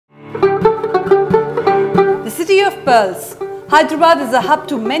City of Pearls, Hyderabad is a hub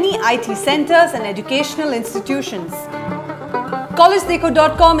to many IT centers and educational institutions.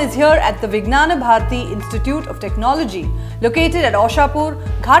 CollegeDeco.com is here at the Vignana Bharathi Institute of Technology, located at Oshapur,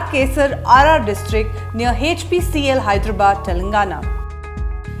 Ghatkesar, RR district near HPCL, Hyderabad, Telangana.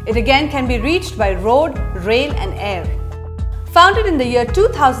 It again can be reached by road, rail and air. Founded in the year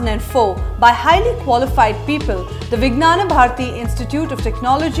 2004 by highly qualified people, the Vignana Bharathi Institute of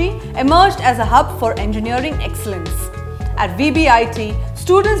Technology emerged as a hub for engineering excellence. At VBIT,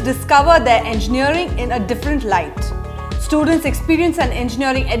 students discover their engineering in a different light. Students experience an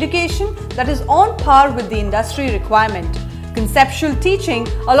engineering education that is on par with the industry requirement. Conceptual teaching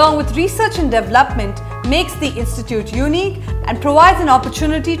along with research and development makes the institute unique and provides an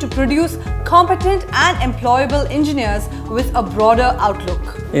opportunity to produce competent and employable engineers with a broader outlook.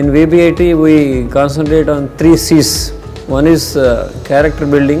 In VBIT, we concentrate on 3 C's. One is character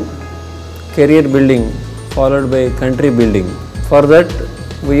building, career building, followed by country building. For that,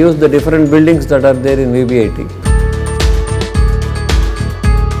 we use the different buildings that are there in VBIT.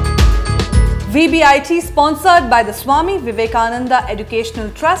 VBIT, sponsored by the Swami Vivekananda Educational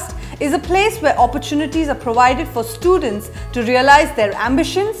Trust, is a place where opportunities are provided for students to realize their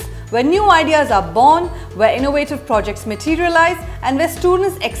ambitions, where new ideas are born, where innovative projects materialize, and where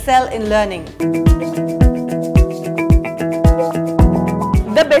students excel in learning.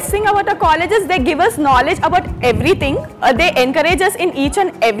 The best thing about the college is they give us knowledge about everything. They encourage us in each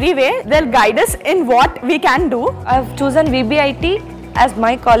and every way. They'll guide us in what we can do. I've chosen VBIT as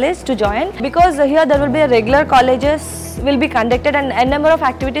my college to join because here there will be regular colleges will be conducted and a number of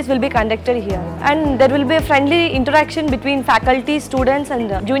activities will be conducted here, and there will be a friendly interaction between faculty, students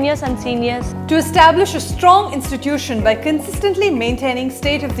and juniors and seniors. To establish a strong institution by consistently maintaining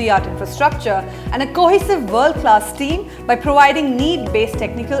state-of-the-art infrastructure and a cohesive world-class team by providing need-based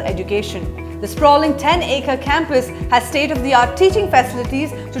technical education. The sprawling 10-acre campus has state-of-the-art teaching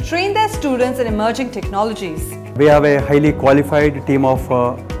facilities to train their students in emerging technologies. We have a highly qualified team of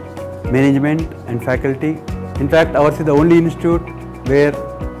management and faculty. In fact, ours is the only institute where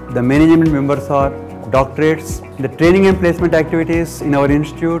the management members are doctorates. The training and placement activities in our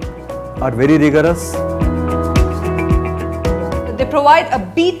institute are very rigorous. They provide a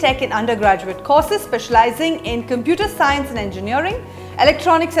B.Tech in undergraduate courses specializing in computer science and engineering,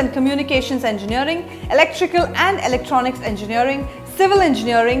 electronics and communications engineering, electrical and electronics engineering, civil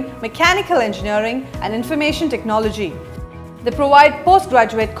engineering, mechanical engineering and information technology. They provide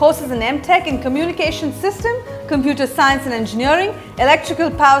postgraduate courses in M.Tech in communication system, computer science and engineering, electrical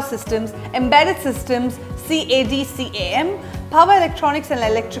power systems, embedded systems, CAD/CAM, power electronics and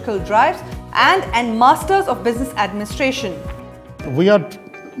electrical drives, and Masters of Business Administration. We are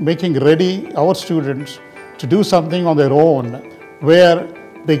making ready our students to do something on their own where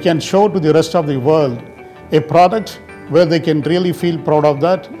they can show to the rest of the world a product where they can really feel proud of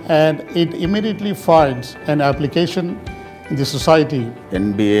that, and it immediately finds an application in the society.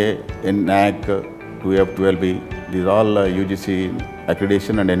 NBA, NAC, 2F12B, these all UGC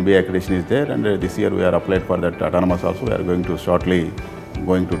accreditation and NBA accreditation is there, and this year we are applied for that autonomous also. We are going to shortly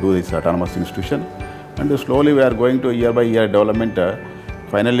do this autonomous institution, and slowly we are going to year by year development.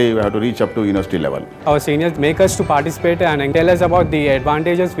 Finally, we have to reach up to university level. Our seniors make us to participate and tell us about the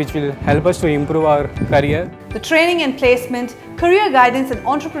advantages which will help us to improve our career. The training and placement, career guidance and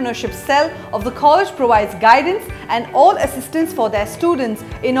entrepreneurship cell of the college provides guidance and all assistance for their students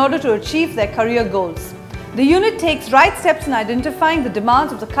in order to achieve their career goals. The unit takes right steps in identifying the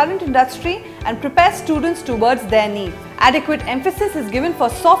demands of the current industry and prepares students towards their needs. Adequate emphasis is given for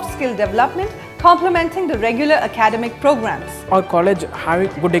soft skill development, complementing the regular academic programs. Our college having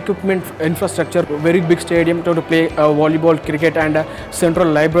good equipment, infrastructure, very big stadium to play volleyball, cricket and a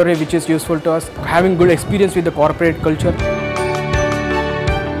central library which is useful to us, having good experience with the corporate culture.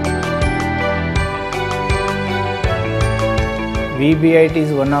 VBIT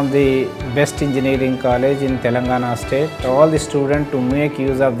is one of the best engineering college in Telangana state. All the students to make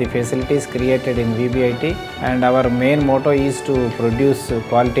use of the facilities created in VBIT, and our main motto is to produce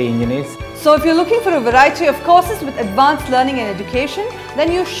quality engineers. So if you're looking for a variety of courses with advanced learning and education,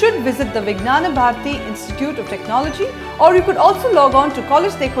 then you should visit the Vignana Bharathi Institute of Technology, or you could also log on to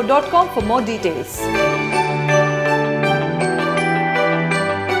CollegeDeco.com for more details.